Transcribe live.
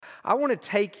I want to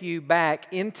take you back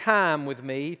in time with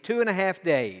me 2.5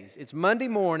 days. It's Monday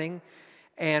morning,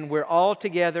 and we're all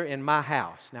together in my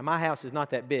house. Now, my house is not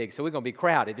that big, so we're going to be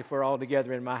crowded if we're all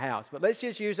together in my house. But let's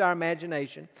just use our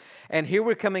imagination. And here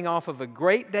we're coming off of a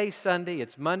great day Sunday.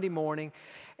 It's Monday morning.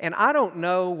 And I don't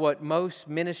know what most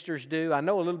ministers do. I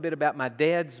know a little bit about my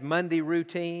dad's Monday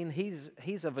routine.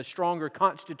 He's of a stronger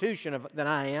constitution than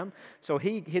I am. So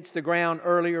he hits the ground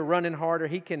earlier, running harder.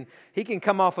 He can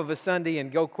come off of a Sunday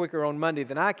and go quicker on Monday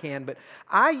than I can. But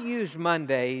I use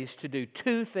Mondays to do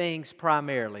two things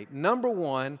primarily. Number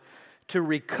one, to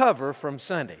recover from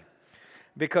Sunday.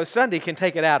 Because Sunday can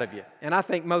take it out of you. And I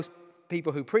think most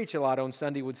people who preach a lot on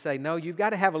Sunday would say, no, you've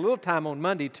got to have a little time on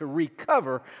Monday to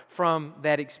recover from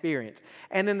that experience.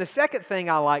 And then the second thing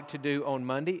I like to do on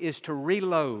Monday is to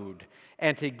reload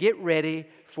and to get ready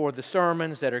for the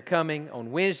sermons that are coming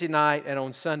on Wednesday night and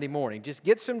on Sunday morning. Just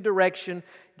get some direction,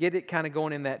 get it kind of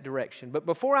going in that direction. But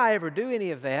before I ever do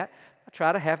any of that, I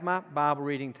try to have my Bible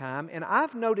reading time. And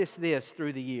I've noticed this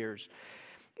through the years.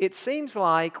 It seems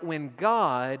like when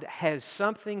God has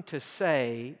something to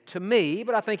say to me,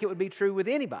 but I think it would be true with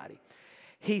anybody,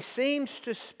 He seems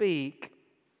to say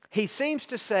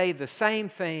the same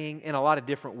thing in a lot of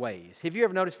different ways. Have you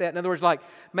ever noticed that? In other words, like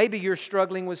maybe you're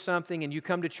struggling with something and you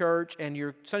come to church and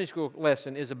your Sunday school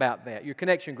lesson is about that, your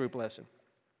connection group lesson.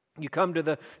 You come to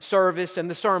the service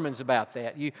and the sermon's about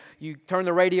that. You turn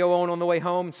the radio on the way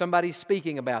home and somebody's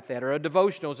speaking about that, or a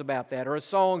devotional's about that, or a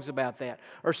song's about that,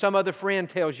 or some other friend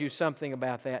tells you something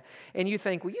about that. And you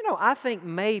think, well, I think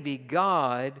maybe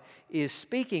God is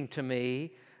speaking to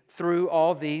me through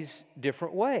all these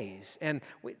different ways. And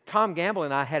Tom Gamble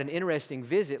and I had an interesting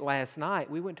visit last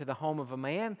night. We went to the home of a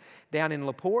man down in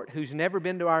LaPorte who's never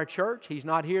been to our church. He's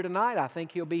not here tonight. I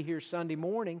think he'll be here Sunday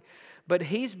morning. But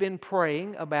he's been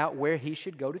praying about where he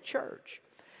should go to church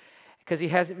because he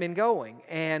hasn't been going.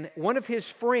 And one of his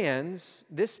friends,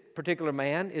 this particular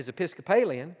man is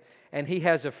Episcopalian, and he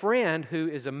has a friend who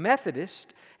is a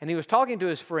Methodist, and he was talking to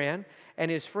his friend,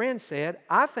 and his friend said,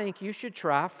 I think you should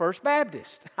try First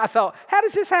Baptist. I thought, how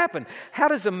does this happen? How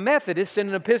does a Methodist send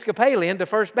an Episcopalian to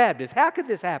First Baptist? How could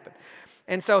this happen?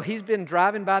 And so he's been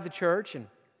driving by the church, and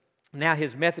now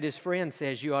his Methodist friend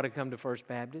says, you ought to come to First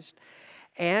Baptist.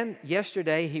 And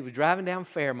yesterday, he was driving down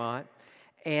Fairmont,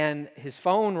 and his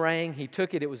phone rang. He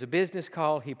took it. It was a business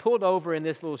call. He pulled over in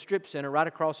this little strip center right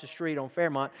across the street on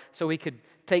Fairmont so he could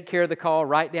take care of the call,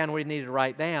 write down what he needed to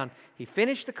write down. He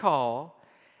finished the call,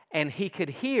 and he could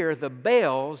hear the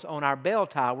bells on our bell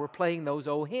tower playing those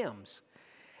old hymns.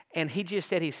 And he just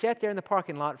said he sat there in the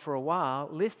parking lot for a while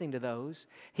listening to those.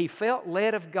 He felt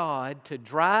led of God to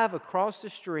drive across the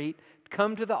street,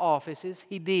 come to the offices.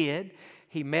 He did.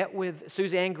 He met with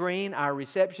Suzanne Green, our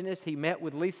receptionist. He met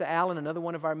with Lisa Allen, another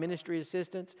one of our ministry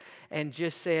assistants, and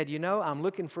just said, I'm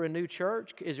looking for a new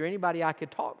church. Is there anybody I could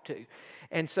talk to?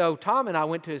 And so Tom and I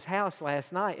went to his house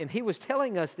last night, and he was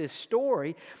telling us this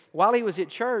story. While he was at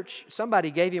church,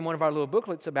 somebody gave him one of our little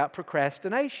booklets about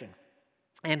procrastination.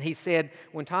 And he said,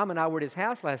 when Tom and I were at his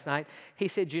house last night, he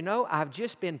said, I've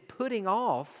just been putting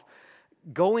off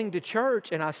going to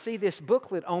church, and I see this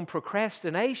booklet on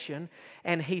procrastination,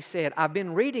 and he said, I've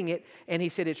been reading it, and he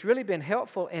said, it's really been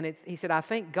helpful, and he said, I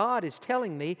think God is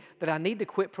telling me that I need to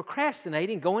quit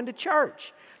procrastinating going to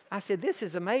church. I said, this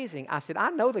is amazing. I said, I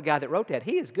know the guy that wrote that.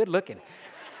 He is good looking.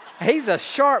 He's a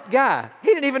sharp guy. He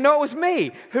didn't even know it was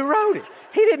me who wrote it.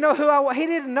 He didn't know he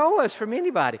didn't know us from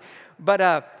anybody.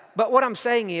 But what I'm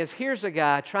saying is, here's a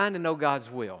guy trying to know God's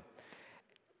will.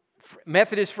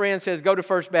 Methodist friend says, go to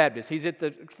First Baptist. He's at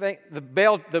the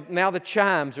bell, now the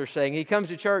chimes are saying. He comes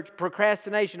to church,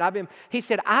 procrastination. He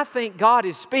said, I think God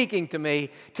is speaking to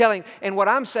me, and what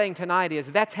I'm saying tonight is,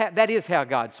 that is how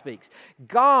God speaks.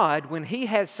 God, when He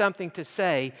has something to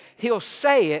say, He'll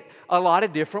say it a lot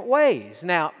of different ways.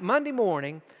 Now, Monday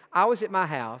morning, I was at my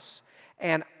house,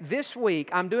 and this week,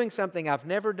 I'm doing something I've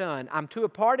never done. I'm to a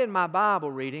part in my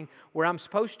Bible reading where I'm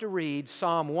supposed to read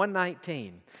Psalm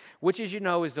 119, which, as you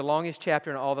know, is the longest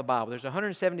chapter in all the Bible. There's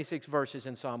 176 verses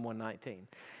in Psalm 119.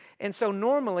 And so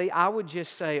normally, I would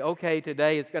just say, okay,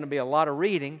 today it's going to be a lot of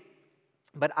reading,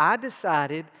 but I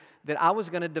decided that I was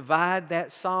going to divide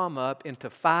that psalm up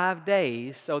into 5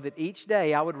 days so that each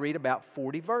day I would read about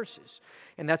 40 verses.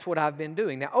 And that's what I've been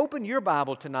doing. Now, open your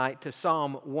Bible tonight to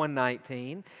Psalm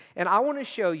 119, and I want to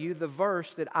show you the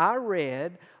verse that I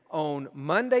read on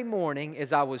Monday morning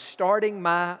as I was starting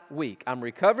my week. I'm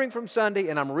recovering from Sunday,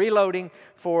 and I'm reloading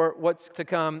for what's to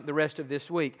come the rest of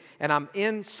this week. And I'm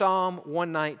in Psalm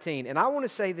 119. And I want to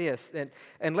say this, that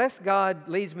unless God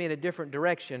leads me in a different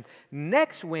direction,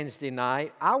 next Wednesday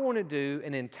night, I want to do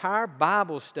an entire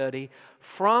Bible study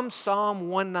from Psalm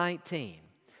 119.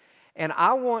 And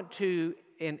I want to,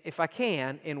 if I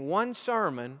can, in one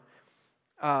sermon,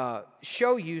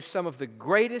 show you some of the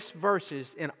greatest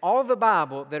verses in all the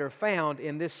Bible that are found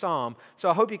in this psalm. So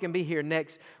I hope you can be here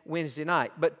next Wednesday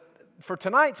night. But for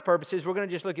tonight's purposes, we're going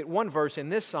to just look at one verse in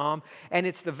this psalm, and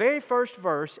it's the very first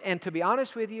verse. And to be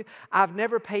honest with you, I've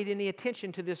never paid any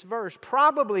attention to this verse,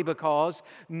 probably because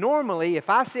normally if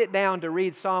I sit down to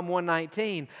read Psalm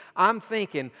 119, I'm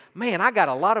thinking, man, I got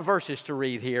a lot of verses to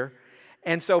read here.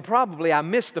 And so probably I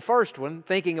missed the first one,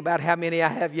 thinking about how many I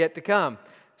have yet to come.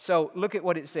 So look at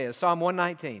what it says, Psalm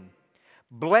 119.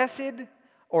 Blessed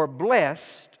or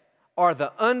blessed are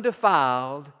the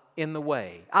undefiled in the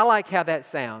way. I like how that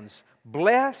sounds.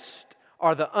 Blessed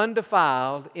are the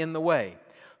undefiled in the way,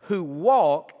 who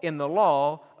walk in the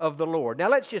law of the Lord. Now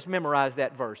let's just memorize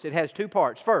that verse. It has two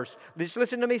parts. First, just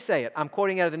listen to me say it. I'm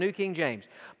quoting out of the New King James.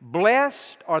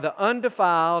 Blessed are the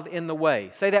undefiled in the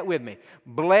way. Say that with me.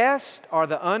 Blessed are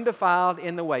the undefiled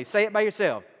in the way. Say it by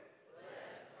yourself.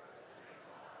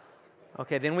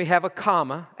 Okay, then we have a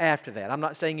comma after that. I'm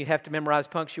not saying you have to memorize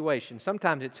punctuation.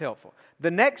 Sometimes it's helpful.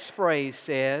 The next phrase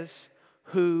says,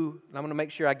 who, and I'm going to make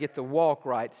sure I get the walk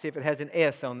right, see if it has an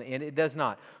S on the end. It does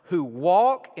not. Who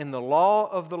walk in the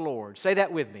law of the Lord. Say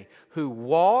that with me. Who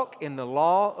walk in the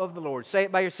law of the Lord. Say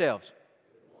it by yourselves.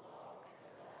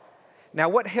 Now,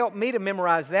 what helped me to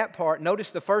memorize that part,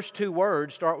 notice the first two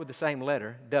words start with the same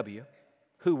letter, W,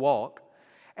 who walk.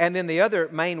 And then the other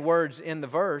main words in the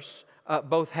verse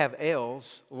both have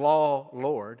L's, law,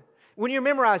 Lord. When you're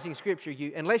memorizing Scripture,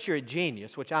 unless you're a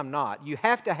genius, which I'm not, you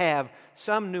have to have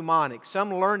some mnemonic,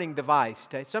 some learning device,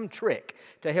 some trick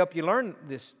to help you learn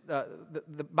this,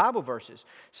 the Bible verses.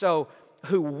 So,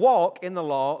 who walk in the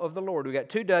law of the Lord. We've got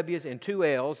two W's and two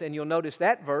L's, and you'll notice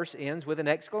that verse ends with an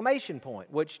exclamation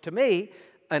point, which to me,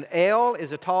 an L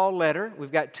is a tall letter.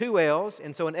 We've got two L's,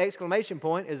 and so an exclamation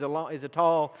point is a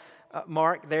tall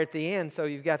mark there at the end, so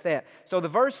you've got that. So the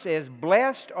verse says,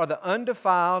 blessed are the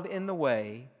undefiled in the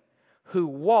way, who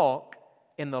walk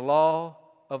in the law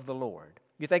of the Lord.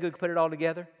 You think we could put it all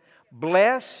together?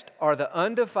 Blessed are the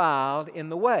undefiled in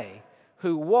the way,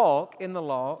 who walk in the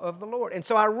law of the Lord. And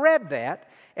so I read that,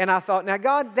 and I thought, now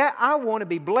God, I want to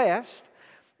be blessed,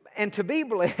 and to be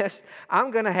blessed,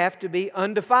 I'm going to have to be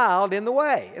undefiled in the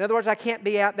way. In other words, I can't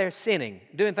be out there sinning,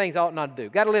 doing things I ought not to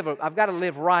do. I've got to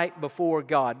live right before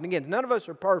God. And again, none of us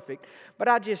are perfect, but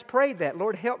I just prayed that.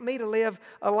 Lord, help me to live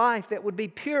a life that would be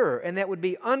pure and that would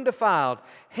be undefiled.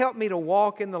 Help me to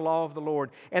walk in the law of the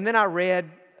Lord. And then I read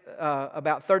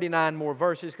about 39 more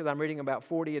verses because I'm reading about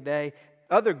 40 a day.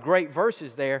 Other great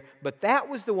verses there, but that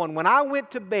was the one. When I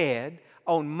went to bed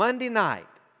on Monday night,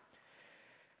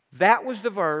 that was the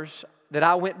verse that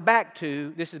I went back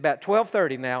to. This is about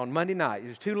 12:30 now on Monday night. It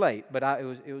was too late, but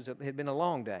it had been a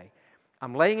long day.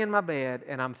 I'm laying in my bed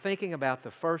and I'm thinking about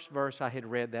the first verse I had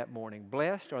read that morning.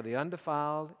 Blessed are the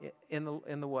undefiled in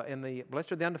the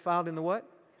blessed are the undefiled in the what?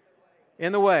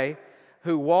 In the way,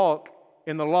 who walk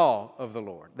in the law of the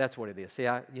Lord. That's what it is. See,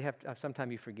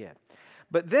 sometimes you forget.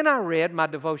 But then I read my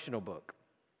devotional book.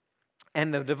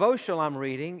 And the devotional I'm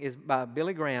reading is by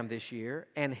Billy Graham this year,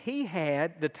 and he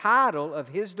had the title of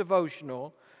his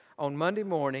devotional on Monday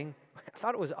morning, I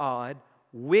thought it was odd,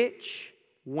 Which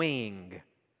Wing?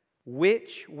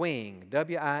 Which Wing?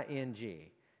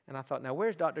 W-I-N-G. And I thought, now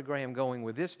where's Dr. Graham going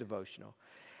with this devotional?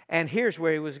 And here's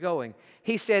where he was going.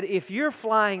 He said, if you're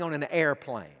flying on an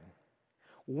airplane,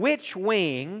 which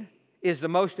wing is the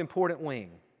most important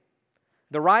wing?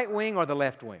 The right wing or the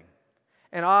left wing?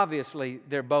 And obviously,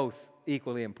 they're both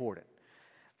equally important.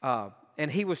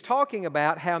 And he was talking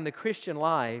about how in the Christian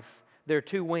life, there are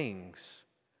two wings.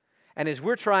 And as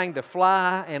we're trying to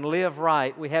fly and live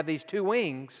right, we have these two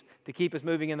wings to keep us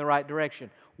moving in the right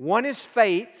direction. One is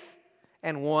faith,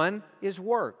 and one is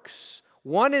works.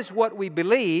 One is what we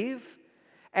believe,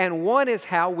 and one is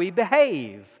how we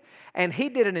behave. And he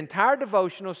did an entire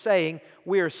devotional saying,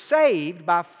 we are saved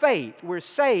by faith. We're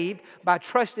saved by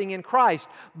trusting in Christ.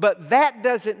 But that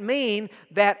doesn't mean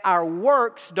that our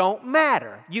works don't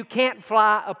matter. You can't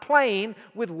fly a plane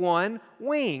with one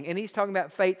wing. And he's talking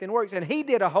about faith and works. And he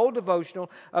did a whole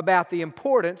devotional about the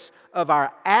importance of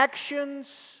our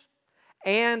actions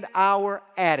and our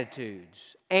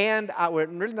attitudes.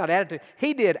 Really not attitude.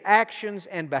 He did actions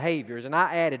and behaviors, and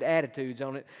I added attitudes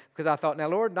on it because I thought, now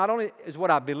Lord, not only is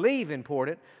what I believe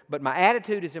important, but my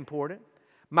attitude is important,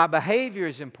 my behavior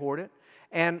is important,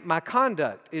 and my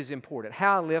conduct is important,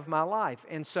 how I live my life.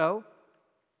 And so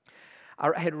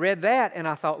I had read that and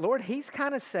I thought, Lord, He's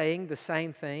kind of saying the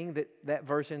same thing that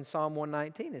verse in Psalm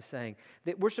 119 is saying,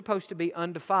 that we're supposed to be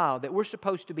undefiled, that we're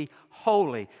supposed to be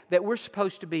holy, that we're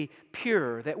supposed to be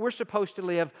pure, that we're supposed to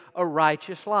live a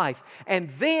righteous life. And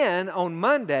then on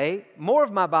Monday, more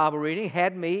of my Bible reading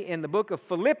had me in the book of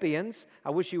Philippians.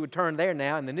 I wish you would turn there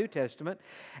now in the New Testament.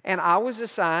 And I was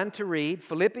assigned to read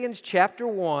Philippians chapter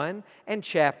 1 and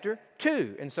chapter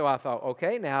 2. And so I thought,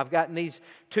 okay, now I've gotten these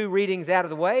two readings out of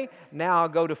the way. Now I'll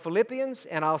go to Philippians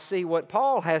and I'll see what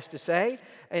Paul has to say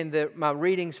in my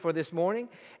readings for this morning.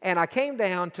 And I came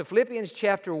down to Philippians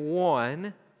chapter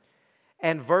 1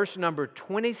 and verse number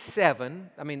 27.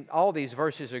 I mean, all these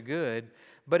verses are good,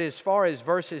 but as far as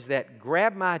verses that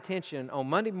grabbed my attention on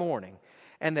Monday morning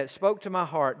and that spoke to my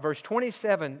heart, verse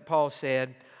 27, Paul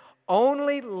said,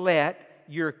 "Only let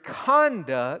your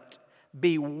conduct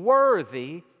be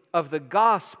worthy of the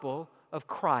gospel of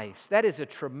Christ." That is a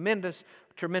tremendous,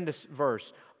 tremendous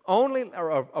verse.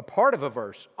 Or a part of a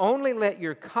verse. Only let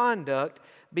your conduct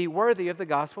be worthy of the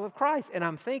gospel of Christ. And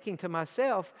I'm thinking to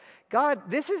myself, God,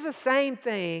 this is the same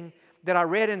thing that I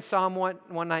read in Psalm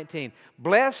 119.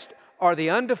 Blessed are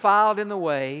the undefiled in the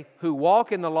way who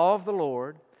walk in the law of the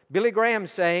Lord. Billy Graham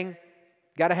saying,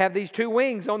 got to have these two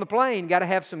wings on the plane, got to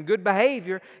have some good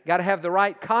behavior, got to have the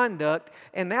right conduct.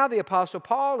 And now the Apostle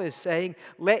Paul is saying,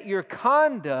 let your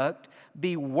conduct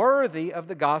be worthy of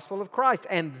the gospel of Christ.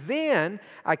 And then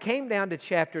I came down to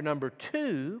chapter number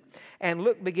 2 and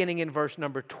looked beginning in verse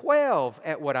number 12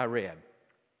 at what I read.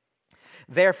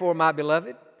 "Therefore, my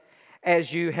beloved,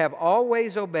 as you have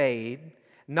always obeyed,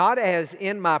 not as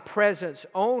in my presence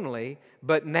only,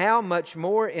 but now much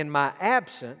more in my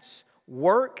absence,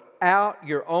 work out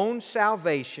your own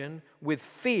salvation with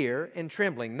fear and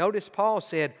trembling." Notice Paul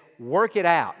said, work it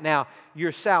out. Now,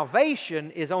 your salvation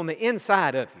is on the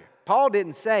inside of you. Paul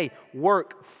didn't say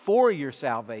work for your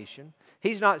salvation.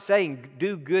 He's not saying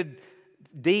do good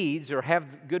deeds or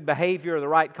have good behavior or the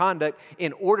right conduct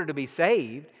in order to be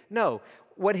saved. No,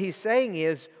 what he's saying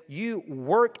is you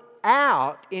work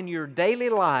out in your daily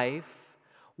life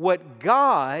what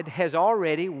God has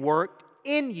already worked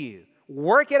in you.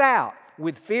 Work it out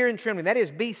with fear and trembling. That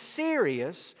is, be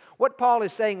serious. What Paul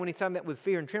is saying when he's talking about with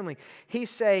fear and trembling,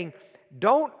 he's saying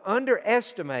don't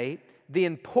underestimate the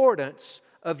importance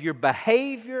of your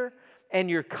behavior and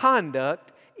your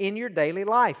conduct in your daily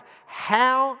life.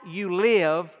 How you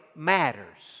live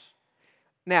matters.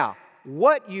 Now,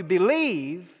 what you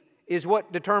believe is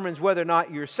what determines whether or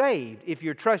not you're saved, if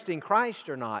you're trusting Christ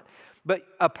or not. But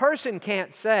a person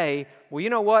can't say, well,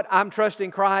 you know what, I'm trusting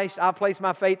Christ, I've placed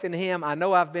my faith in Him, I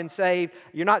know I've been saved.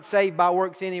 You're not saved by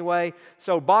works anyway,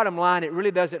 so bottom line, it really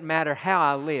doesn't matter how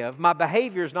I live. My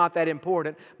behavior is not that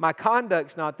important, my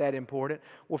conduct's not that important.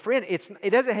 Well, friend, it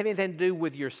doesn't have anything to do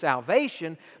with your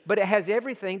salvation, but it has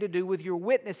everything to do with your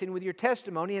witness and with your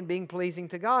testimony and being pleasing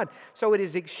to God. So it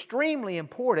is extremely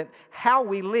important how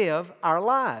we live our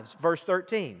lives. Verse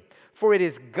 13, "For it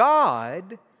is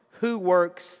God who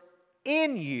works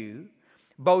in you,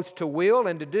 both to will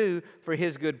and to do for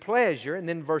His good pleasure." And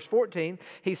then verse 14,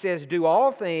 he says, "Do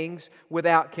all things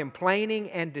without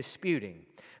complaining and disputing,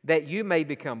 that you may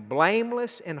become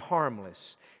blameless and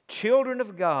harmless, children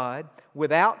of God,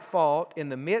 without fault in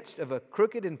the midst of a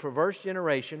crooked and perverse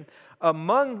generation,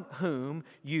 among whom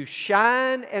you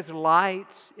shine as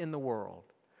lights in the world."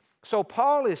 So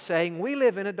Paul is saying we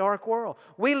live in a dark world.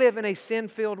 We live in a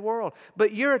sin-filled world.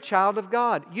 But you're a child of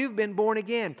God. You've been born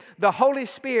again. The Holy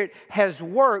Spirit has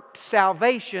worked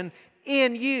salvation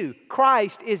in you.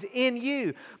 Christ is in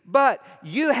you. But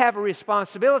you have a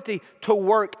responsibility to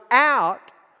work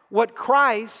out what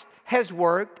Christ has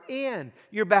worked in.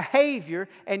 Your behavior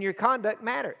and your conduct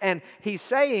matter. And he's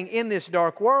saying in this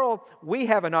dark world, we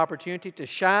have an opportunity to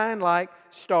shine like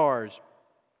stars,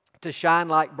 to shine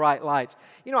like bright lights.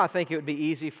 You know, I think it would be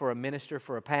easy for a minister,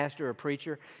 for a pastor, a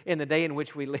preacher, in the day in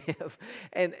which we live.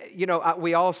 And, you know,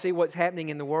 we all see what's happening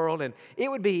in the world. And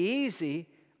it would be easy,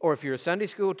 or if you're a Sunday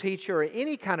school teacher or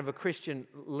any kind of a Christian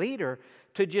leader,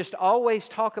 to just always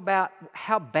talk about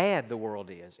how bad the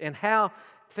world is and how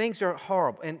things are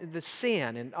horrible and the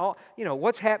sin and all, you know,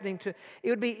 what's happening to... It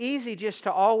would be easy just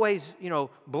to always, you know,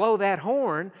 blow that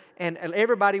horn and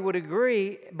everybody would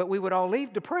agree, but we would all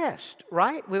leave depressed,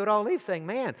 right? We would all leave saying,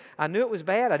 man, I knew it was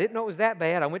bad. I didn't know it was that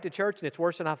bad. I went to church and it's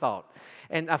worse than I thought.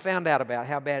 And I found out about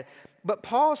how bad... But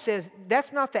Paul says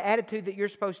that's not the attitude that you're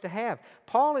supposed to have.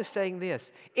 Paul is saying this,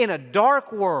 in a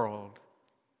dark world,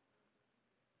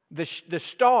 the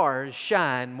stars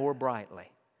shine more brightly.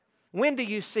 When do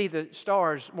you see the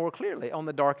stars more clearly? On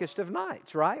the darkest of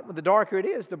nights, right? Well, the darker it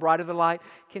is, the brighter the light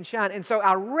can shine. And so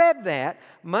I read that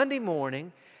Monday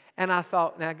morning, and I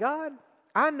thought, now God,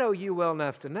 I know you well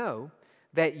enough to know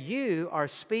that you are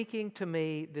speaking to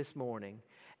me this morning.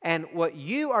 And what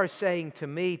you are saying to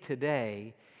me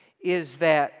today is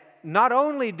that not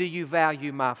only do you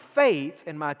value my faith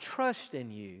and my trust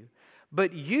in you,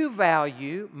 but you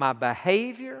value my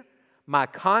behavior, my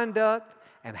conduct,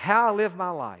 and how I live my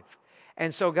life.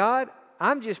 And so, God,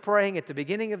 I'm just praying at the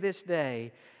beginning of this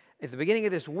day, at the beginning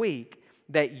of this week,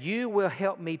 that you will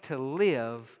help me to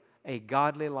live a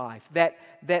godly life.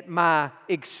 That my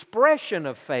expression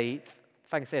of faith,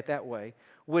 if I can say it that way,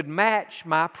 would match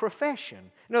my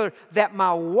profession. In other words, that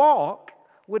my walk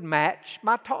would match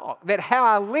my talk. That how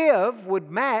I live would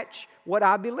match what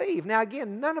I believe. Now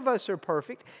again, none of us are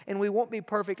perfect, and we won't be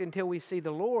perfect until we see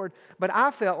the Lord, but I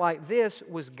felt like this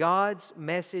was God's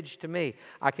message to me.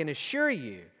 I can assure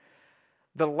you,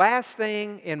 the last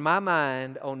thing in my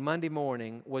mind on Monday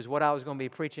morning was what I was going to be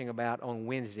preaching about on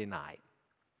Wednesday night.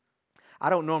 I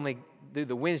don't normally do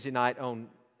the Wednesday night on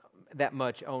that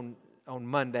much on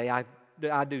Monday. I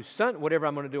do whatever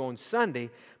I'm going to do on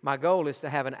Sunday. My goal is to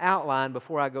have an outline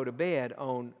before I go to bed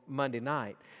on Monday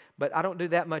night. But I don't do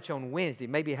that much on Wednesday.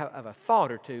 Maybe I have a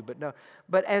thought or two, but no.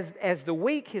 But as the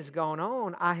week has gone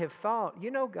on, I have thought, you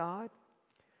know, God,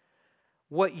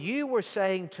 what you were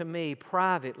saying to me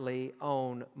privately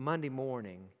on Monday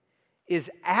morning is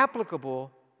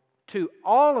applicable to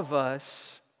all of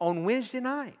us on Wednesday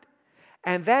night.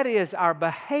 And that is, our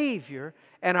behavior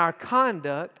and our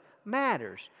conduct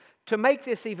matters. To make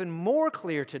this even more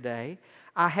clear today,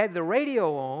 I had the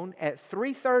radio on at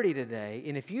 3:30 today,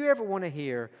 and if you ever want to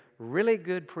hear really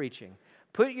good preaching,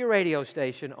 put your radio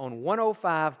station on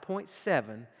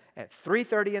 105.7 at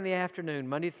 3:30 in the afternoon,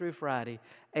 Monday through Friday.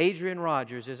 Adrian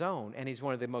Rogers is on, and he's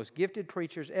one of the most gifted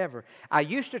preachers ever. I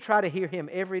used to try to hear him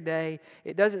every day.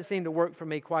 It doesn't seem to work for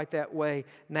me quite that way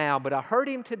now, but I heard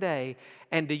him today,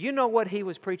 and do you know what he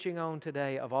was preaching on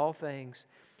today, of all things?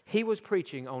 He was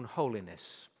preaching on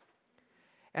holiness.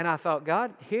 And I thought,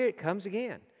 God, here it comes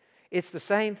again. It's the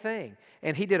same thing.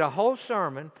 And he did a whole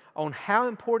sermon on how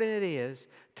important it is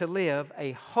to live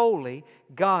a holy,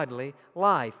 godly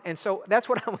life. And so that's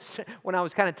what when I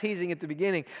was kind of teasing at the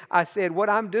beginning, I said, what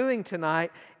I'm doing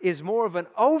tonight is more of an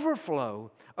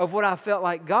overflow of what I felt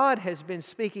like God has been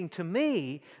speaking to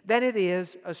me than it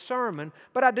is a sermon.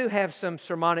 But I do have some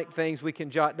sermonic things we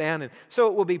can jot down, and so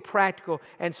it will be practical,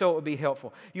 and so it will be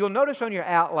helpful. You'll notice on your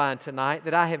outline tonight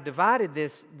that I have divided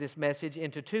this message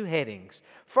into two headings.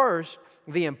 First,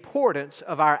 the importance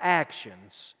of our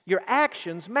actions. Your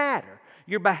actions matter.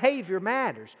 Your behavior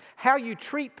matters. How you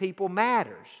treat people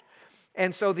matters.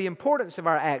 And so the importance of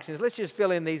our actions, let's just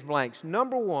fill in these blanks.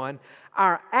 Number one,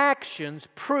 our actions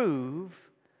prove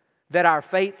that our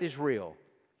faith is real.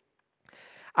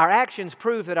 Our actions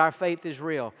prove that our faith is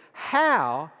real.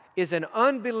 How is an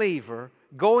unbeliever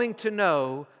going to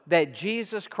know that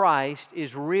Jesus Christ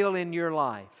is real in your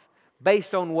life?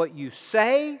 Based on what you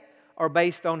say or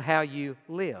based on how you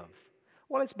live?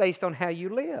 Well, it's based on how you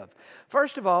live.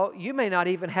 First of all, you may not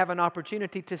even have an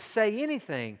opportunity to say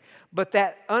anything, but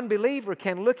that unbeliever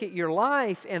can look at your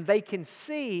life and they can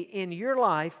see in your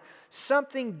life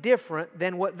something different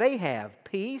than what they have.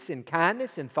 Peace and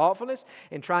kindness and thoughtfulness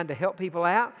and trying to help people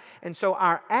out. And so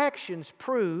our actions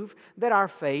prove that our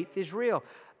faith is real.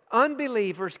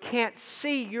 Unbelievers can't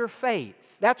see your faith.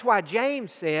 That's why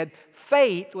James said,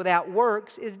 faith without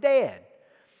works is dead.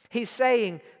 He's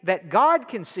saying that God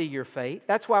can see your faith.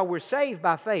 That's why we're saved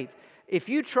by faith. If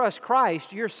you trust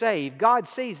Christ, you're saved. God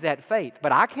sees that faith.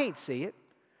 But I can't see it.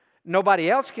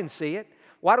 Nobody else can see it.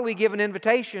 Why do we give an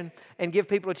invitation and give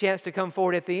people a chance to come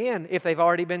forward at the end if they've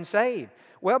already been saved?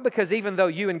 Well, because even though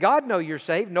you and God know you're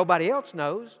saved, nobody else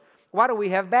knows. Why do we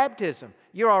have baptism?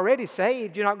 You're already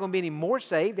saved. You're not going to be any more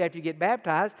saved after you get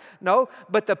baptized. No,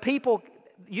 but the people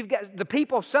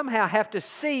somehow have to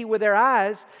see with their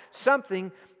eyes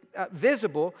something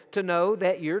visible to know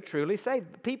that you're truly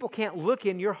saved. People can't look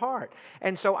in your heart.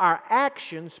 And so our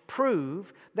actions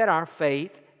prove that our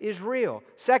faith is real.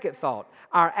 Second thought,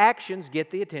 our actions get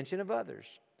the attention of others.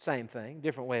 Same thing,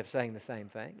 different way of saying the same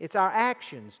thing. It's our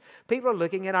actions. People are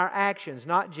looking at our actions,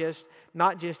 not just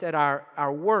at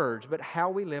our words, but how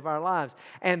we live our lives.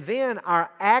 And then our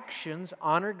actions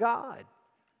honor God.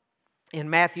 In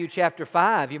Matthew chapter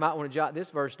 5, you might want to jot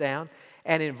this verse down,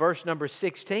 and in verse number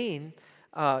 16,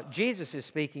 Jesus is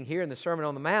speaking here in the Sermon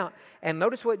on the Mount, and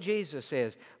notice what Jesus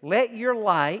says, "Let your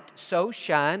light so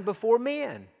shine before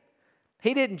men."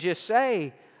 He didn't just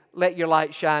say, let your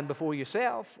light shine before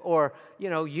yourself, or, you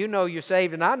know you're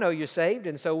saved and I know you're saved,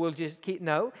 and so we'll just keep,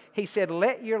 no. He said,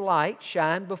 let your light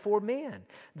shine before men,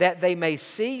 that they may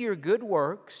see your good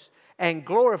works and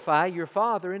glorify your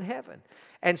Father in heaven.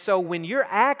 And so when your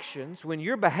actions, when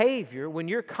your behavior, when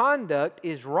your conduct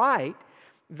is right,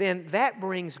 then that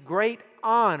brings great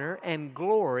honor and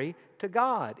glory to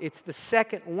God. It's the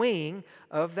second wing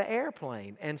of the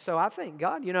airplane. And so I think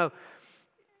God,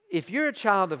 if you're a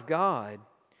child of God,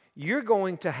 you're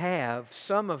going to have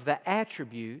some of the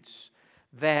attributes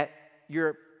that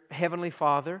your Heavenly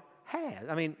Father has.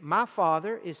 I mean, my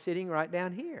Father is sitting right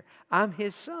down here. I'm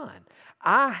His son.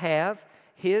 I have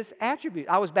His attribute.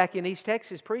 I was back in East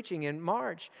Texas preaching in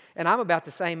March, and I'm about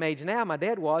the same age now my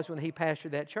dad was when he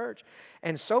pastored that church.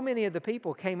 And so many of the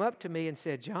people came up to me and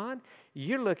said, "Jon,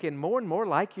 you're looking more and more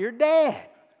like your dad."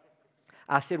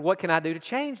 I said, "What can I do to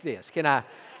change this? Can I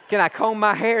comb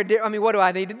my hair? I mean, what do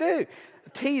I need to do?"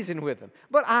 Teasing with them.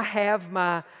 But I have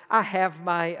my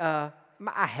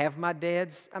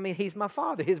dad's, he's my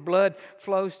father. His blood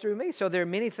flows through me. So there are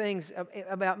many things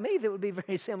about me that would be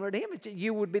very similar to him.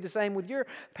 You would be the same with your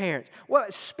parents. Well,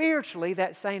 spiritually,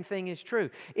 that same thing is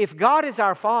true. If God is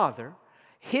our Father,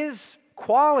 His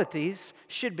qualities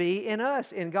should be in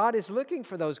us. And God is looking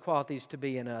for those qualities to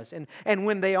be in us. And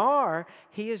when they are,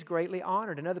 He is greatly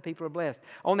honored and other people are blessed.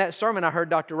 On that sermon I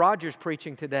heard Dr. Rogers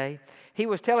preaching today, he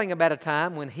was telling about a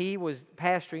time when he was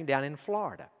pastoring down in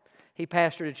Florida. He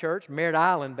pastored a church, Merritt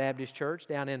Island Baptist Church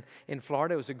down in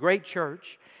Florida. It was a great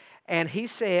church. And he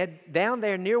said down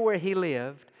there near where he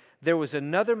lived, there was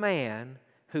another man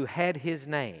who had his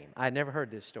name. I had never heard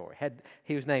this story.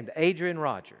 He was named Adrian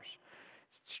Rogers.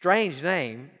 Strange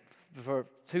name for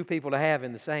two people to have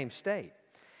in the same state.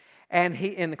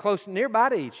 And close nearby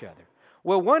to each other.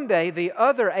 Well, one day the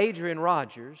other Adrian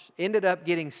Rogers ended up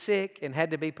getting sick and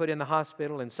had to be put in the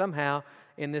hospital, and somehow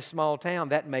in this small town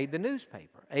that made the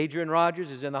newspaper. Adrian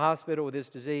Rogers is in the hospital with this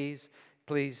disease.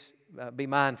 Please be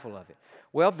mindful of it.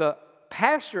 Well, the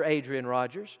pastor Adrian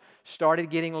Rogers started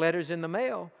getting letters in the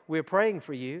mail. "We're praying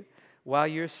for you while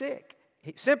you're sick."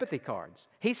 Sympathy cards.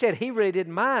 He said he really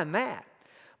didn't mind that.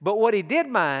 But what he did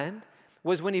mind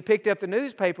was when he picked up the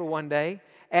newspaper one day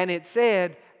and it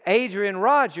said, "Adrian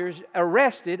Rogers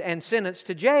arrested and sentenced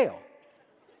to jail."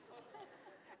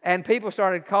 And people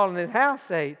started calling his house,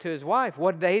 say to his wife,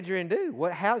 "What did Adrian do?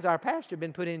 How's our pastor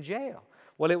been put in jail?"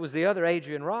 Well, it was the other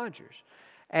Adrian Rogers.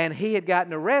 And he had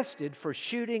gotten arrested for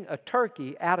shooting a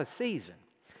turkey out of season.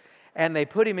 And they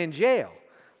put him in jail.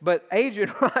 But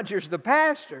Adrian Rogers, the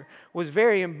pastor, was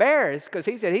very embarrassed because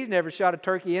he said he's never shot a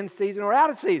turkey in season or out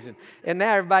of season. And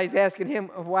now everybody's asking him,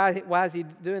 why is he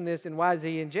doing this and why is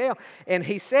he in jail? And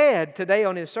he said today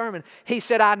on his sermon, he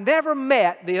said, "I never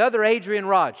met the other Adrian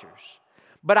Rogers,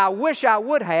 but I wish I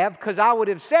would have, because I would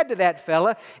have said to that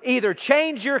fella, either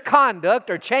change your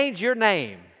conduct or change your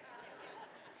name."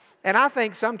 And I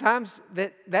think sometimes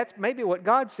that's maybe what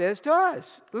God says to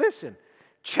us. Listen.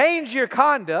 Change your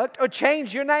conduct or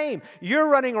change your name. You're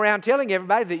running around telling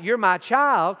everybody that you're my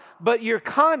child, but your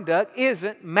conduct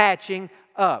isn't matching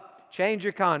up. Change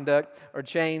your conduct or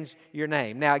change your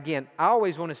name. Now again, I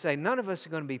always want to say none of us are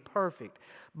going to be perfect,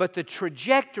 but the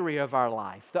trajectory of our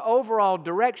life, the overall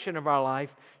direction of our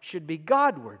life should be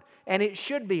Godward. And it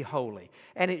should be holy.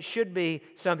 And it should be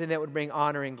something that would bring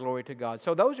honor and glory to God.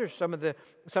 So those are some of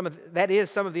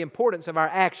the importance of our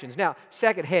actions. Now,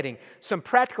 second heading, some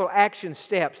practical action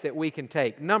steps that we can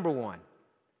take. Number one,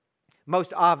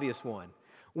 most obvious one,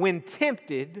 when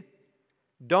tempted,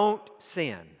 don't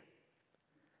sin.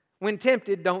 When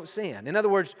tempted, don't sin. In other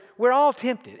words, we're all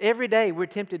tempted. Every day we're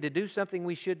tempted to do something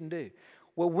we shouldn't do.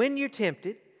 Well, when you're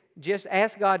tempted, just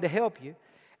ask God to help you.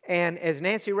 And as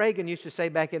Nancy Reagan used to say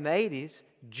back in the 80s,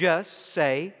 just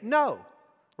say no,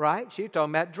 right? She was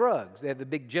talking about drugs. They had the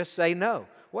big just say no.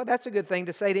 Well, that's a good thing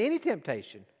to say to any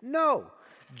temptation. No.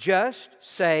 Just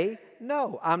say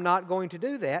no. I'm not going to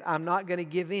do that. I'm not going to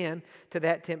give in to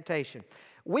that temptation.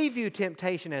 We view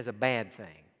temptation as a bad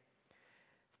thing.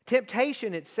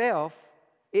 Temptation itself,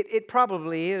 it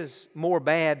probably is more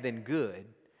bad than good.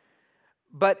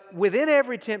 But within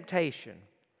every temptation,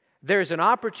 there's an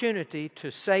opportunity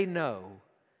to say no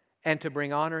and to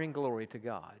bring honor and glory to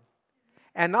God.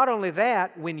 And not only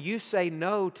that, when you say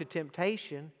no to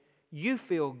temptation, you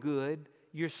feel good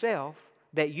yourself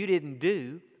that you didn't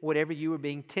do whatever you were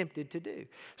being tempted to do.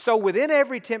 So within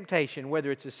every temptation, whether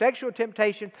it's a sexual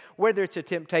temptation, whether it's a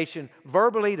temptation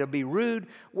verbally to be rude,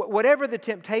 whatever the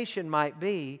temptation might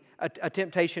be, a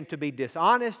temptation to be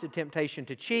dishonest, a temptation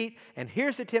to cheat, and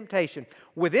here's the temptation.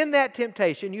 Within that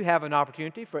temptation, you have an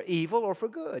opportunity for evil or for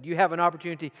good. You have an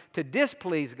opportunity to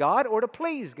displease God or to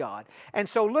please God. And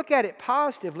so look at it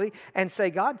positively and say,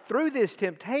 God, through this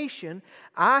temptation,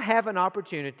 I have an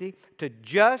opportunity to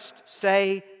just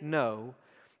say no.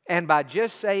 And by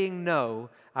just saying no,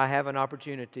 I have an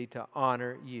opportunity to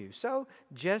honor you. So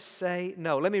just say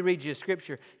no. Let me read you a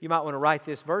scripture. You might want to write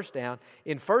this verse down.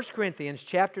 In 1 Corinthians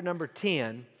chapter number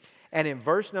 10 and in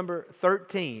verse number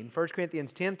 13, 1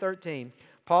 Corinthians 10:13,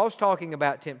 Paul's talking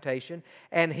about temptation,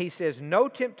 and he says, no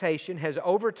temptation has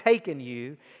overtaken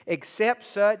you except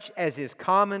such as is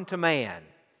common to man.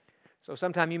 So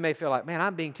sometimes you may feel like, man,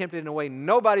 I'm being tempted in a way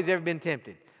nobody's ever been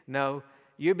tempted. No,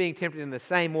 you're being tempted in the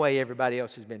same way everybody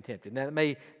else has been tempted. Now,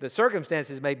 the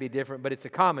circumstances may be different, but it's a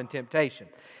common temptation.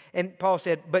 And Paul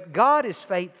said, but God is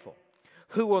faithful,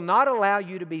 who will not allow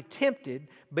you to be tempted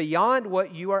beyond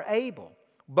what you are able,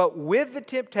 but with the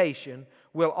temptation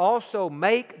will also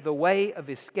make the way of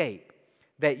escape,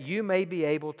 that you may be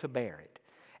able to bear it.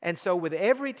 And so with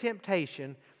every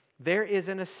temptation, there is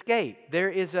an escape. There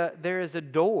is a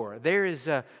door. There is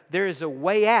a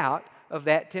way out of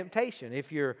that temptation.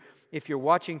 If you're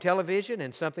watching television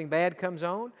and something bad comes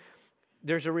on,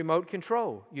 there's a remote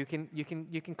control. You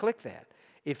can click that.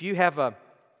 If you have a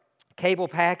cable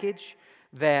package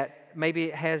that maybe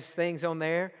it has things on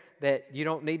there that you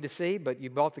don't need to see, but you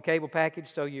bought the cable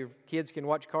package so your kids can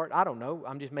watch cartoons. I don't know.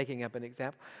 I'm just making up an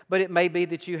example. But it may be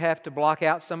that you have to block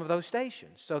out some of those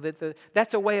stations so that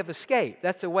that's a way of escape.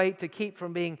 That's a way to keep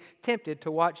from being tempted to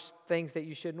watch things that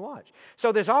you shouldn't watch.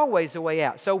 So there's always a way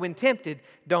out. So when tempted,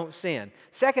 don't sin.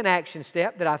 Second action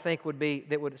step that I think would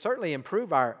certainly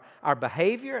improve our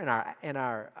behavior and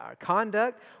our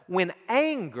conduct. When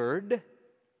angered,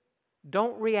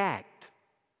 don't react.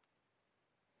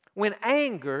 When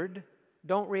angered,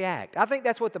 don't react. I think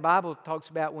that's what the Bible talks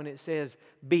about when it says,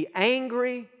 be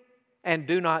angry and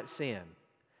do not sin.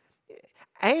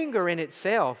 Anger in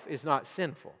itself is not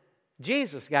sinful.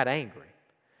 Jesus got angry,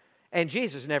 and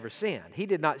Jesus never sinned. He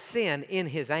did not sin in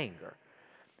His anger.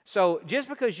 So just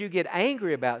because you get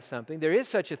angry about something, there is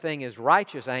such a thing as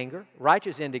righteous anger,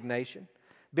 righteous indignation.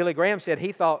 Billy Graham said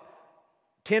he thought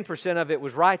 10% of it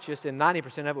was righteous and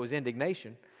 90% of it was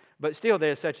indignation, but still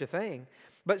there's such a thing.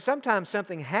 But sometimes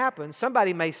something happens.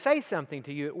 Somebody may say something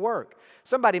to you at work.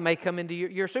 Somebody may come into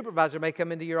your supervisor may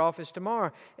come into your office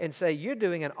tomorrow and say, you're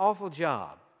doing an awful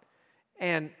job,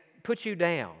 and put you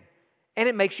down. And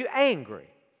it makes you angry.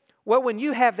 Well, when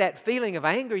you have that feeling of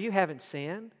anger, you haven't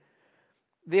sinned.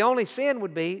 The only sin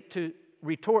would be to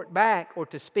retort back or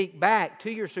to speak back to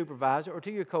your supervisor or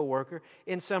to your coworker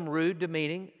in some rude,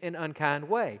 demeaning, and unkind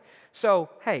way. So,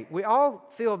 hey, we all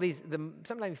feel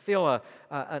sometimes feel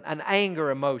an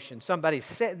anger emotion. Somebody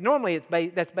said, normally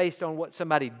that's based on what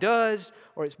somebody does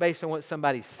or it's based on what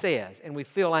somebody says, and we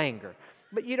feel anger.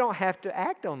 But you don't have to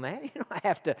act on that. You don't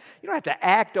have to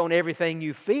act on everything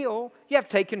you feel. You have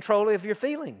to take control of your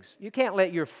feelings. You can't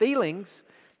let your feelings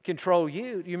control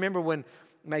you. You remember when,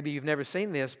 maybe you've never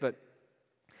seen this, but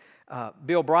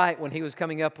Bill Bright, when he was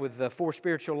coming up with the 4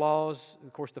 spiritual laws,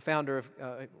 of course, the founder of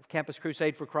Campus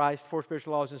Crusade for Christ, 4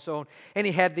 spiritual laws and so on, and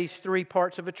he had these 3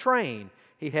 parts of a train.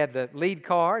 He had the lead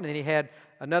car, and then he had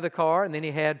another car, and then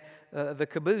he had the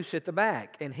caboose at the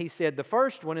back. And he said the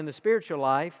first one in the spiritual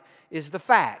life is the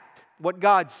fact, what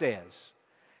God says.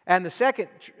 And the second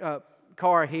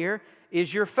car here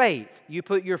is your faith. You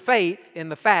put your faith in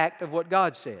the fact of what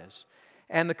God says.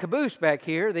 And the caboose back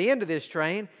here, the end of this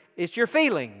train, it's your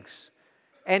feelings.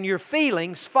 And your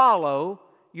feelings follow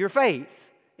your faith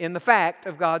in the fact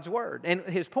of God's Word. And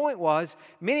his point was,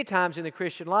 many times in the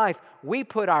Christian life, we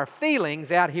put our feelings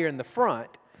out here in the front.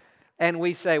 And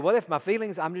we say, well, if my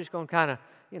feelings, I'm just going to kind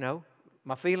of,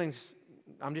 my feelings,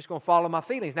 I'm just going to follow my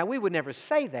feelings. Now, we would never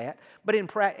say that, but in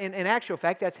actual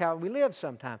fact, that's how we live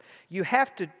sometimes. You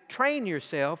have to train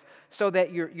yourself so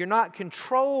that you're not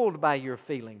controlled by your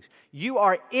feelings. You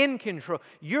are in control.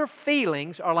 Your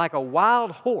feelings are like a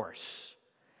wild horse,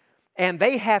 and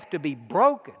they have to be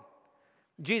broken.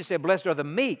 Jesus said, blessed are the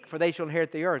meek, for they shall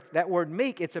inherit the earth. That word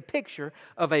meek, it's a picture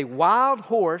of a wild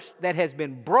horse that has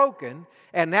been broken,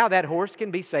 and now that horse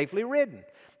can be safely ridden.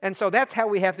 And so that's how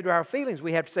we have to do our feelings.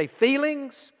 We have to say,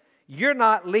 feelings, you're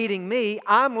not leading me,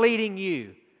 I'm leading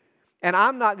you. And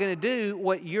I'm not going to do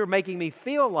what you're making me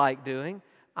feel like doing.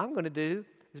 I'm going to do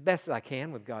as best as I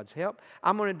can with God's help.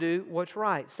 I'm going to do what's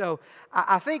right. So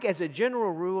I think as a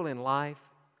general rule in life,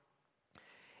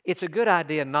 it's a good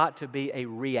idea not to be a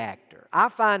reactor. I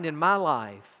find in my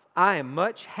life, I am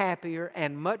much happier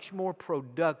and much more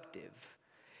productive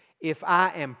if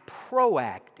I am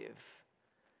proactive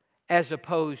as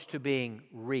opposed to being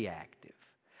reactive.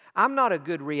 I'm not a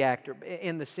good reactor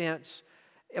in the sense,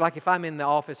 like if I'm in the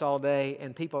office all day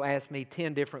and people ask me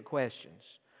 10 different questions,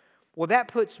 well, that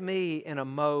puts me in a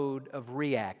mode of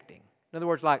reacting. In other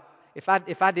words, like if I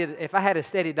had a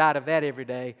steady diet of that every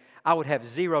day, I would have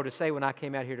 0 to say when I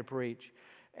came out here to preach.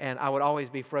 and I would always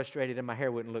be frustrated and my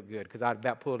hair wouldn't look good because I'd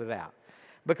about pulled it out.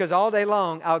 Because all day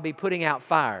long, I would be putting out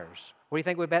fires. What do you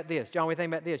think about this? John, what do you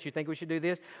think about this? You think we should do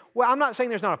this? Well, I'm not saying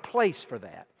there's not a place for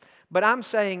that. But I'm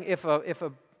saying if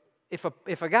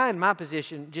a guy in my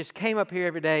position just came up here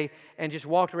every day and just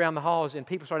walked around the halls and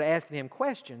people started asking him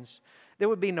questions, there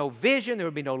would be no vision, there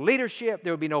would be no leadership,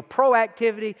 there would be no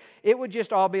proactivity. It would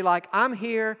just all be like, I'm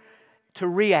here to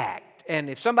react. And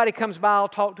if somebody comes by, I'll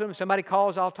talk to them. If somebody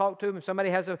calls, I'll talk to them. If somebody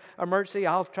has an emergency,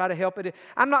 I'll try to help it.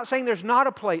 I'm not saying there's not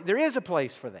a place. There is a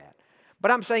place for that.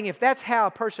 But I'm saying if that's how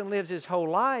a person lives his whole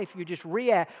life, you just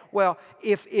react. Well,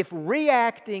 if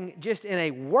reacting just in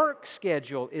a work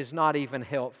schedule is not even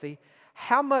healthy,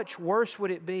 how much worse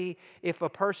would it be if a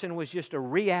person was just a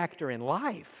reactor in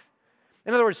life?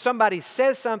 In other words, somebody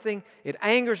says something, it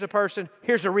angers the person,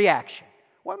 here's a reaction.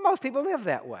 Well, most people live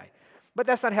that way. But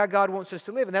that's not how God wants us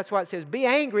to live. And that's why it says, be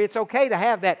angry. It's okay to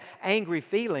have that angry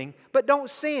feeling, but don't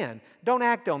sin. Don't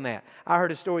act on that. I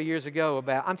heard a story years ago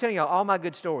about, I'm telling you all my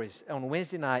good stories on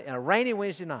Wednesday night, on a rainy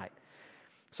Wednesday night.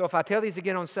 So if I tell these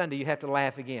again on Sunday, you have to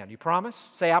laugh again. You promise?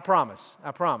 Say, I promise.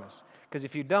 I promise. Because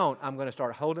if you don't, I'm going to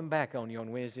start holding back on you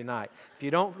on Wednesday night. If you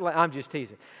don't, I'm just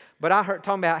teasing. But I heard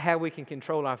talking about how we can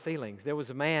control our feelings. There was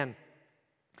a man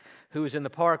who was in the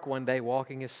park one day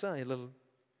walking his son, a little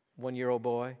 1-year-old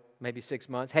boy, maybe 6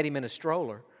 months, had him in a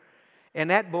stroller. And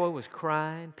that boy was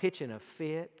crying, pitching a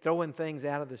fit, throwing things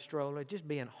out of the stroller, just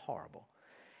being horrible.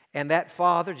 And that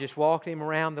father just walked him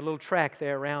around the little track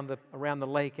there around the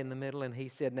lake in the middle, and he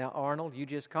said, now, Arnold, you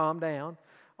just calm down.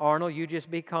 Arnold, you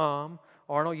just be calm.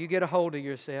 Arnold, you get a hold of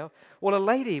yourself. Well, a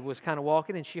lady was kind of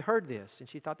walking, and she heard this, and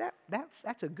she thought,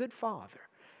 that's a good father.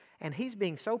 And he's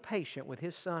being so patient with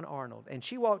his son, Arnold. And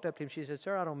she walked up to him. She said,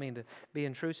 sir, I don't mean to be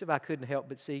intrusive. I couldn't help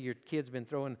but see your kid's been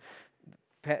throwing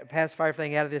pacifier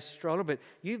thing out of this stroller, but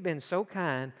you've been so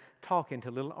kind talking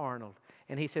to little Arnold.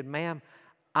 And he said, ma'am,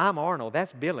 I'm Arnold.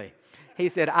 That's Billy. He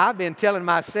said, I've been telling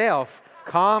myself,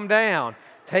 calm down,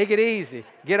 take it easy,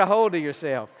 get a hold of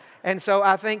yourself. And so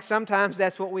I think sometimes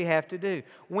that's what we have to do.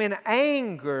 When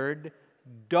angered,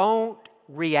 don't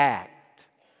react.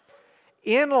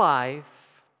 In life,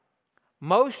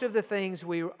 most of the things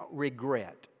we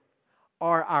regret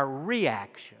are our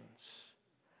reactions,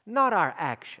 not our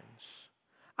actions.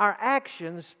 Our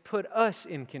actions put us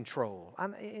in control.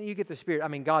 You get the spirit. I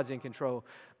mean, God's in control,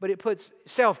 but it puts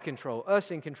self-control,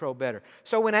 us in control better.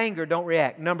 So when anger, don't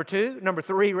react. Number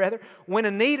three, when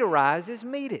a need arises,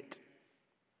 meet it.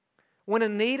 When a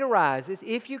need arises,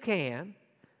 if you can,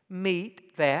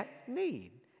 meet that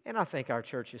need. And I think our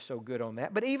church is so good on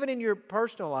that. But even in your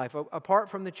personal life, apart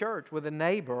from the church, with a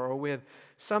neighbor or with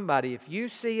somebody, if you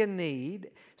see a need,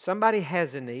 somebody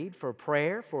has a need for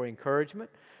prayer, for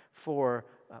encouragement, for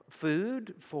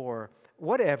food, for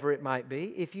whatever it might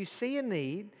be, if you see a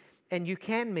need and you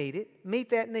can meet it, meet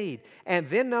that need. And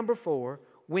then number 4,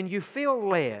 when you feel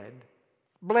led,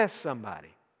 bless somebody.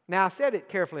 Now, I said it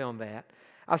carefully on that.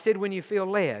 I said when you feel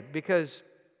led, because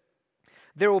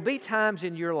there will be times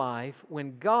in your life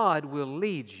when God will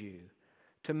lead you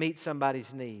to meet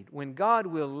somebody's need, when God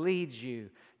will lead you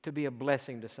to be a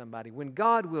blessing to somebody, when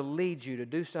God will lead you to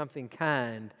do something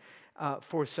kind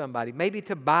for somebody, maybe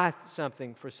to buy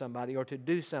something for somebody or to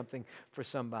do something for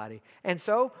somebody. And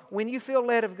so when you feel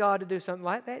led of God to do something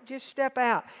like that, just step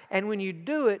out. And when you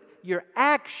do it, your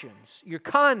actions, your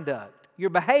conduct, your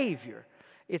behavior,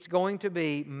 it's going to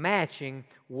be matching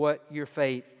what your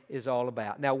faith is all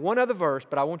about. Now, one other verse,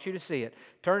 but I want you to see it.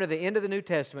 Turn to the end of the New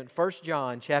Testament, 1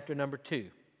 John chapter number 2.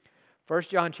 1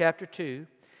 John chapter 2.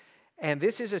 And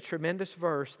this is a tremendous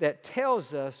verse that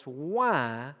tells us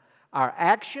why our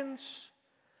actions,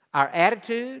 our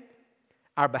attitude,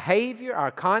 our behavior,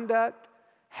 our conduct,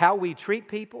 how we treat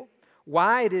people,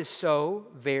 why it is so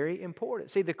very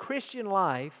important. See, the Christian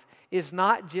life is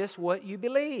not just what you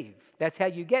believe. That's how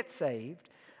you get saved.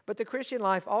 But the Christian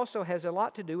life also has a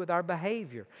lot to do with our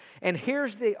behavior. And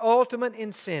here's the ultimate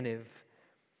incentive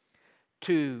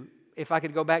to, if I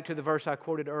could go back to the verse I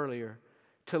quoted earlier,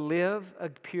 to live a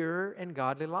pure and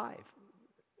godly life.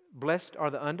 Blessed are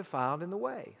the undefiled in the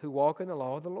way, who walk in the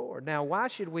law of the Lord. Now, why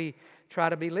should we try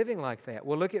to be living like that?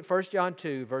 Well, look at 1 John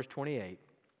 2, verse 28.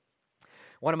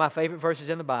 One of my favorite verses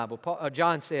in the Bible.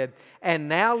 John said, and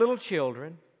now, little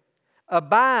children,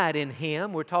 abide in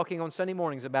Him. We're talking on Sunday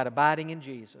mornings about abiding in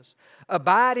Jesus.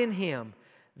 Abide in Him,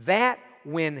 that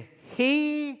when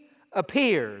He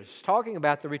appears, talking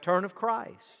about the return of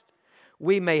Christ,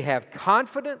 we may have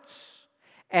confidence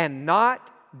and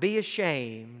not be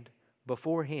ashamed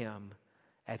before Him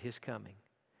at His coming.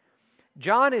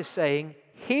 John is saying,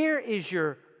 here is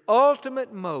your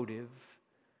ultimate motive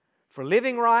for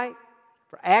living right,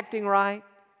 for acting right,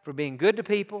 for being good to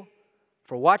people,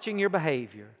 for watching your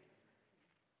behavior.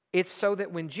 It's so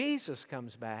that when Jesus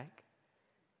comes back,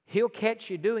 He'll catch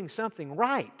you doing something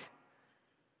right,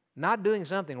 not doing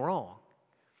something wrong.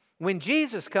 When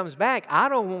Jesus comes back, I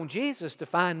don't want Jesus to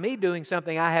find me doing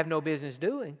something I have no business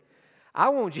doing. I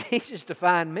want Jesus to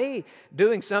find me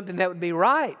doing something that would be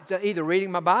right. Either reading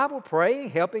my Bible, praying,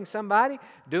 helping somebody,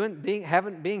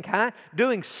 being kind,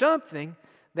 doing something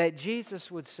that Jesus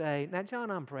would say, now,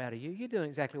 John, I'm proud of you. You're doing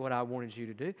exactly what I wanted you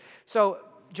to do. So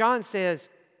John says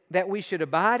that we should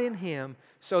abide in Him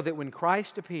so that when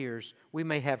Christ appears, we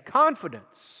may have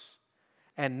confidence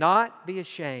and not be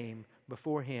ashamed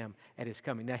before Him at His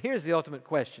coming. Now, here's the ultimate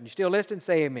question. You still listening?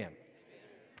 Say amen.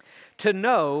 To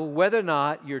know whether or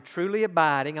not you're truly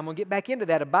abiding. I'm going to get back into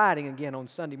that abiding again on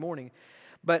Sunday morning.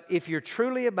 But if you're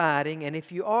truly abiding and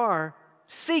if you are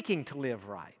seeking to live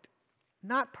right,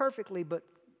 not perfectly, but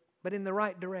in the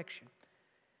right direction,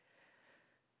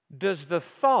 does the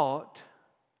thought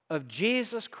of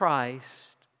Jesus Christ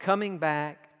coming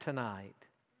back tonight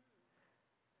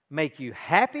make you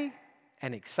happy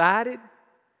and excited,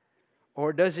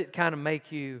 or does it kind of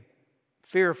make you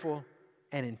fearful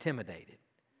and intimidated?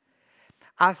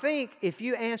 I think if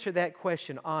you answer that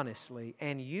question honestly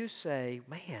and you say,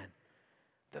 man,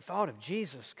 the thought of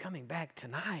Jesus coming back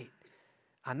tonight,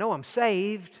 I know I'm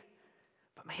saved,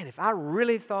 but man, if I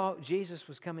really thought Jesus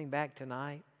was coming back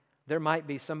tonight, there might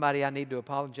be somebody I need to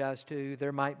apologize to.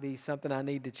 There might be something I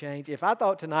need to change. If I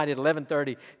thought tonight at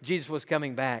 11:30 Jesus was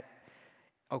coming back,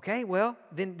 okay, well,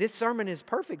 then this sermon is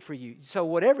perfect for you. So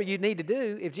whatever you need to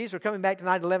do, if Jesus were coming back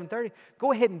tonight at 11:30,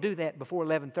 go ahead and do that before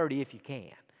 11:30 if you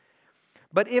can.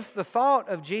 But if the thought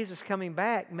of Jesus coming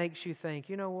back makes you think,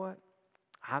 you know what,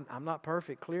 I'm not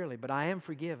perfect, clearly, but I am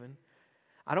forgiven.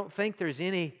 I don't think there's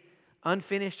any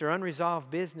unfinished or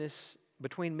unresolved business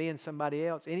between me and somebody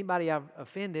else. Anybody I've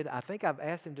offended, I think I've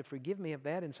asked Him to forgive me of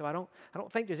that, and so I don't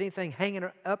think there's anything hanging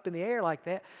up in the air like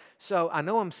that. So I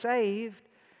know I'm saved,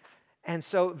 and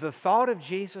so the thought of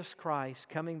Jesus Christ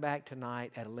coming back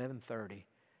tonight at 11:30,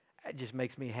 it just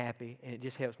makes me happy, and it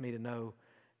just helps me to know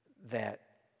that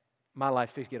my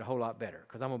life's fixed to get a whole lot better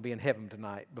because I'm going to be in heaven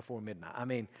tonight before midnight. I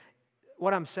mean,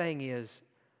 what I'm saying is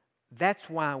that's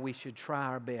why we should try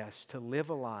our best to live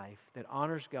a life that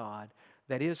honors God,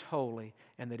 that is holy,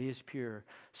 and that is pure,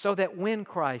 so that when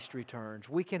Christ returns,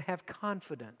 we can have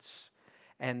confidence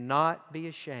and not be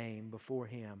ashamed before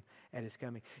Him at His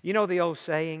coming. You know the old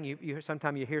saying,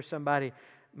 sometimes you hear somebody,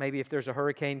 maybe if there's a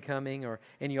hurricane coming,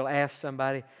 and you'll ask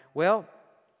somebody, well,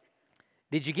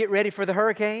 did you get ready for the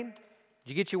hurricane? Did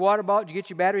you get your water bottle? Did you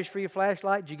get your batteries for your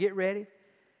flashlight? Did you get ready?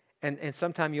 And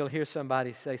sometimes you'll hear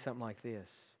somebody say something like this.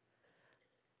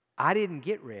 I didn't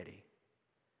get ready.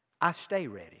 I stay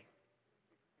ready.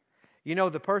 You know,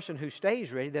 the person who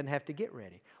stays ready doesn't have to get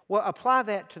ready. Well, apply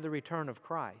that to the return of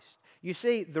Christ. You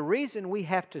see, the reason we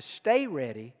have to stay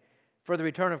ready for the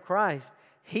return of Christ,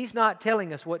 He's not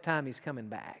telling us what time He's coming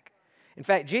back. In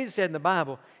fact, Jesus said in the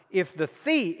Bible, if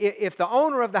the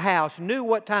owner of the house knew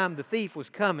what time the thief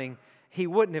was coming, he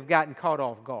wouldn't have gotten caught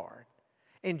off guard.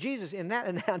 And Jesus, in that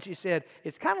analogy, said,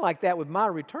 it's kind of like that with my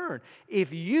return.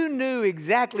 If you knew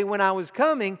exactly when I was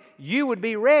coming, you would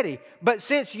be ready. But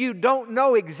since you don't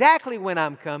know exactly when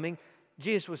I'm coming,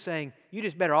 Jesus was saying, you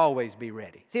just better always be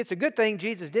ready. See, it's a good thing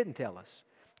Jesus didn't tell us.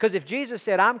 Because if Jesus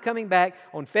said, I'm coming back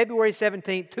on February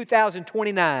 17th,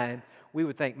 2029, we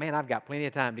would think, man, I've got plenty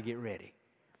of time to get ready.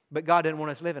 But God didn't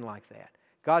want us living like that.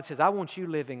 God says, I want you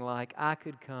living like I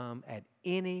could come at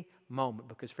any moment.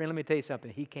 Because, friend, let me tell you something.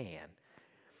 He can.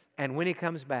 And when He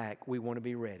comes back, we want to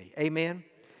be ready. Amen?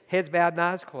 Heads bowed and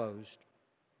eyes closed.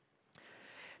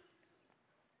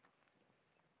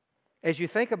 As you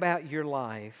think about your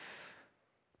life,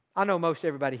 I know most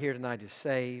everybody here tonight is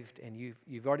saved, and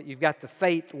you've got the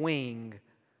faith wing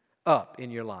up in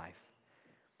your life.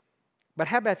 But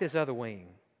how about this other wing?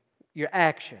 Your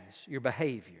actions, your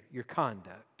behavior, your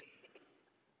conduct.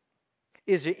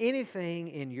 Is there anything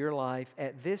in your life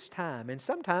at this time, and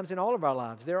sometimes in all of our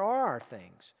lives, there are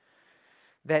things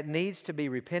that needs to be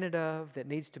repented of, that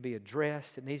needs to be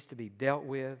addressed, that needs to be dealt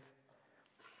with,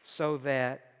 so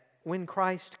that when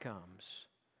Christ comes,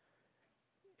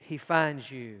 He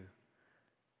finds you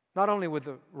not only with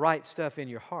the right stuff in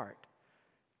your heart,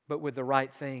 but with the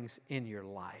right things in your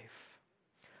life.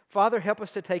 Father, help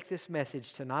us to take this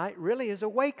message tonight really as a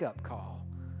wake-up call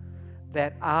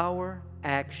that our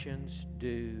actions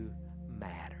do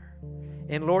matter.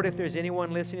 And Lord, if there's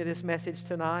anyone listening to this message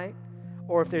tonight,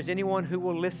 or if there's anyone who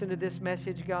will listen to this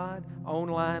message, God,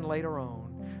 online later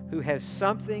on, who has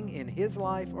something in his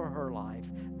life or her life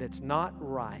that's not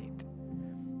right,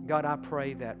 God, I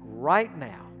pray that right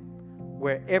now,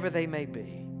 wherever they may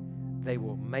be, they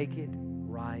will make it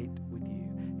right with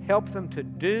you. Help them to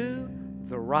do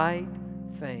the right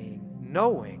thing,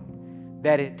 knowing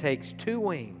that it takes 2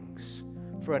 wings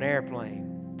for an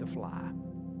airplane to fly.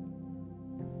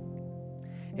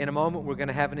 In a moment, we're going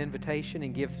to have an invitation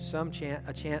and give some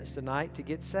a chance tonight to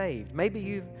get saved. Maybe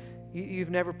you've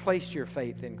never placed your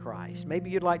faith in Christ. Maybe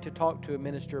you'd like to talk to a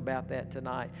minister about that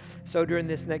tonight. So during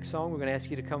this next song, we're going to ask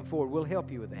you to come forward. We'll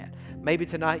help you with that. Maybe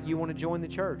tonight you want to join the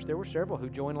church. There were several who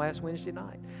joined last Wednesday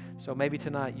night. So maybe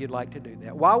tonight you'd like to do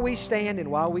that. While we stand and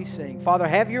while we sing, Father,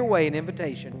 have your way in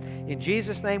invitation. In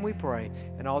Jesus' name we pray.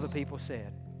 And all the people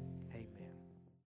said,